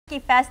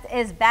Whiskey Fest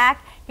is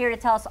back. Here to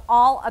tell us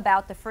all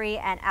about the free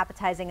and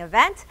appetizing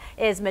event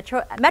is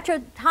Metro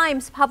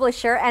Times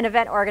publisher and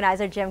event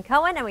organizer Jim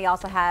Cohen, and we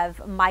also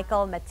have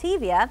Michael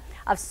Matevia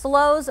of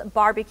Slow's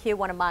Barbecue,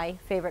 one of my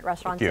favorite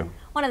restaurants. Thank you.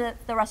 One of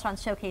the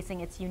restaurants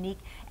showcasing its unique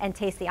and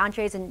tasty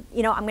entrees. And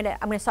you know, I'm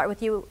gonna start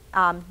with you,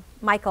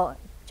 Michael.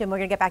 Jim, we're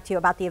gonna get back to you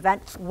about the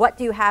event. What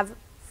do you have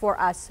for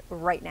us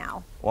right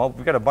now? Well,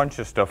 we've got a bunch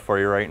of stuff for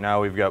you right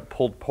now. We've got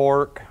pulled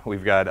pork,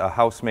 we've got a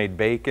house-made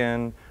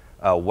bacon,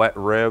 wet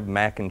rib,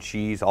 mac and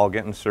cheese, all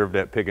getting served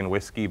at Pig and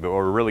Whiskey. But what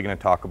we're really going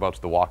to talk about is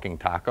the walking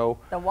taco.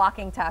 The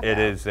walking taco. It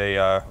is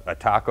a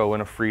taco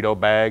in a Frito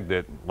bag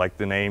that, like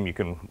the name, you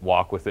can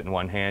walk with it in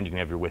one hand, you can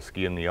have your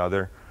whiskey in the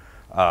other.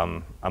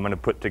 I'm going to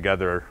put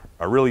together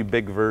a really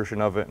big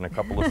version of it and a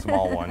couple of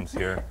small ones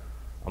here.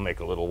 I'll make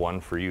a little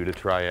one for you to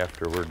try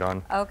after we're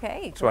done.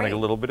 Okay, So I need a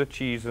little bit of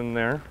cheese in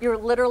there. You're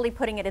literally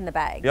putting it in the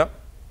bag. Yep.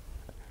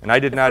 And I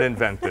did not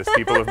invent this.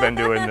 People have been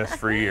doing this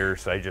for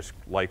years. I just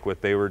like what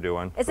they were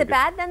doing. Is it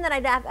bad then that I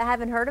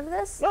haven't heard of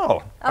this?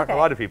 No. Okay. A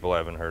lot of people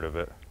haven't heard of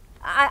it.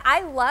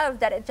 I love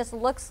that it just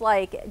looks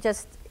like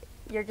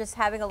you're just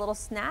having a little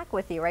snack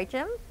with you, right,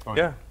 Jim? Oh,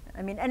 yeah.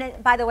 I mean,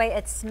 and by the way,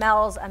 it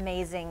smells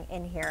amazing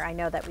in here. I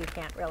know that we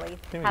can't really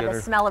have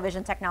the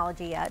smell-o-vision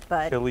technology yet,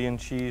 but... Chili and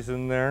cheese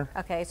in there.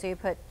 Okay, so you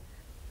put...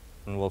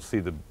 And we'll see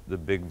the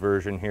big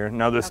version here.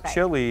 Now this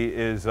chili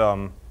is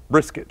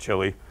brisket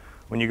chili.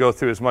 When you go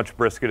through as much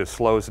brisket as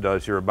Slow's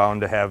does, you're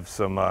bound to have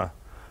some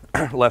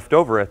left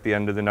over at the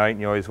end of the night,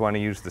 and you always want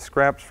to use the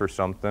scraps for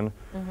something.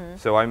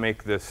 So I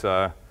make this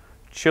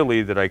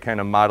chili that I kind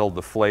of modeled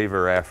the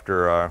flavor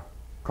after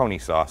coney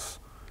sauce.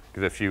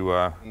 Because if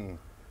you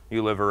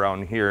you live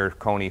around here,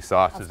 coney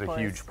sauce is a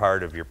huge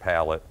part of your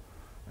palate,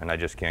 and I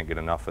just can't get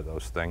enough of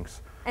those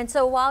things. And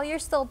so while you're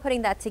still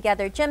putting that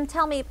together, Jim,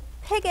 tell me,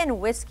 Pig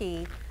and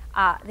Whiskey,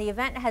 the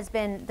event has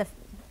been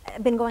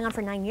going on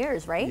for 9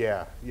 years, right?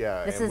 Yeah,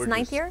 yeah. This is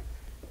ninth year?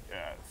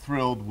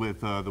 Thrilled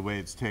with the way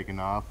it's taken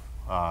off.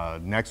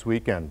 Next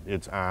weekend,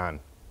 it's on.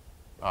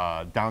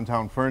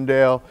 Downtown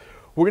Ferndale.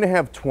 We're going to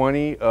have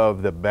 20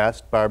 of the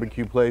best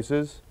barbecue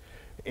places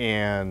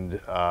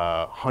and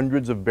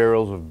hundreds of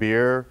barrels of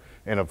beer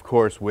and, of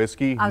course,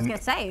 whiskey. I was going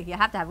to say, you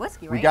have to have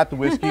whiskey, right? We got the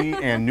whiskey,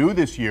 and new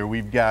this year,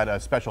 we've got a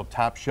special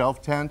top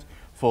shelf tent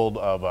full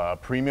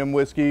of premium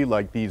whiskey,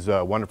 like these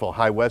wonderful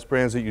High West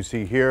brands that you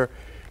see here.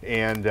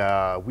 And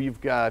we've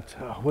got,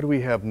 what do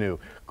we have new?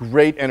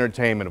 Great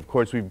entertainment. Of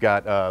course, we've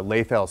got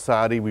Laith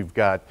Al-Sadi. We've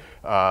got,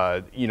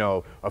 you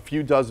know, a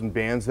few dozen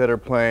bands that are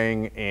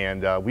playing.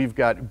 And we've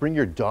got, bring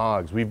your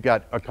dogs. We've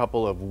got a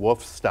couple of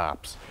wolf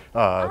stops.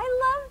 I love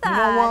that. You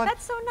know what?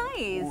 That's so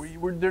nice.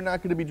 They're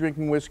not going to be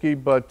drinking whiskey,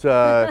 but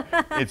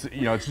it's,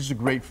 you know, it's just a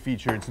great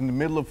feature. It's in the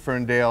middle of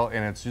Ferndale,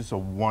 and it's just a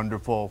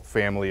wonderful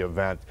family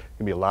event. It's going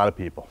to be a lot of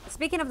people.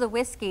 Speaking of the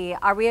whiskey,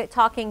 are we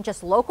talking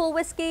just local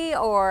whiskey,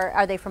 or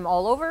are they from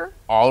all over?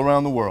 All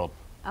around the world.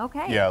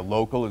 Okay. Yeah,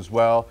 local as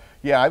well.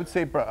 Yeah, I would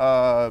say,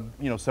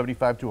 you know,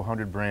 75 to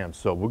 100 brands.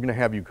 So we're going to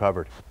have you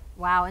covered.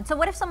 Wow. And so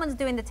what if someone's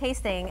doing the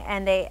tasting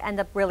and they end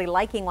up really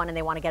liking one and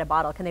they want to get a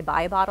bottle? Can they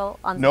buy a bottle?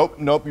 Nope.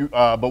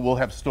 But we'll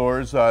have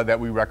stores that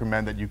we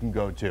recommend that you can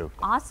go to.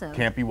 Awesome.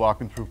 Can't be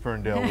walking through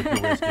Ferndale with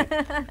your whiskey.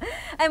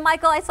 And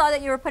Michael, I saw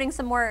that you were putting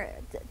some more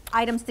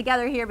items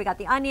together here. We got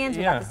the onions,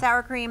 we got the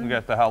sour cream. We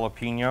got the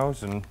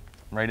jalapenos, and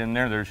right in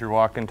there's your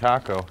walking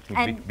taco. You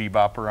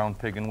bebop around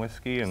Pig and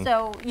Whiskey. And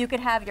so you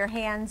could have your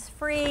hands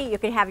free, you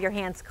could have your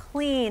hands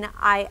clean.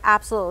 I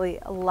absolutely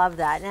love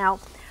that. Now,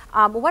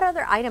 what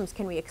other items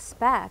can we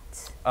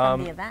expect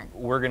from the event?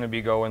 We're going to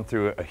be going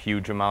through a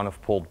huge amount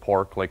of pulled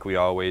pork like we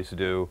always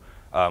do.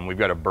 We've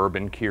got a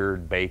bourbon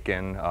cured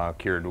bacon,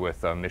 cured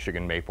with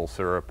Michigan maple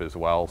syrup as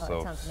well,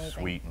 so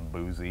sweet and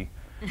boozy.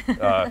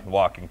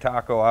 Walking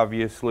taco,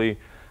 obviously.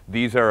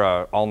 These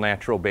are all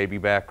natural baby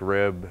back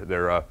rib.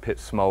 They're pit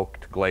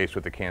smoked, glazed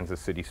with a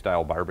Kansas City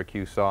style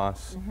barbecue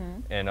sauce.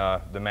 And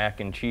the mac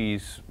and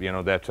cheese, you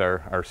know, that's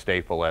our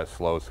staple at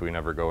Slow, so we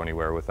never go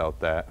anywhere without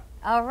that.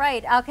 All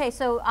right. Okay,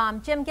 so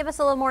Jim, give us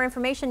a little more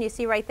information. You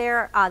see right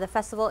there, the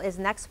festival is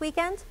next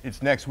weekend?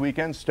 It's next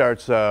weekend,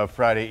 starts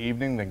Friday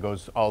evening, then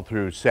goes all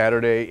through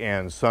Saturday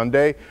and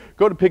Sunday.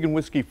 Go to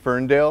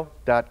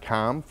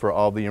pigandwhiskeyferndale.com for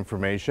all the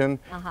information.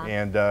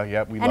 And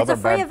yeah, we love it. And it's a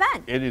free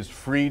event. It is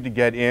free to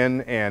get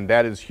in, and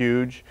that is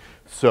huge.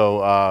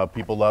 So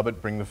people love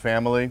it. Bring the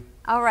family.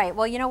 All right.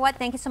 Well, you know what?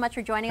 Thank you so much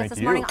for joining us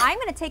this morning. I'm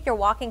going to take your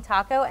walking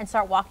taco and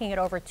start walking it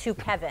over to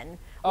Kevin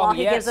while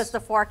he gives us the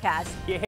forecast.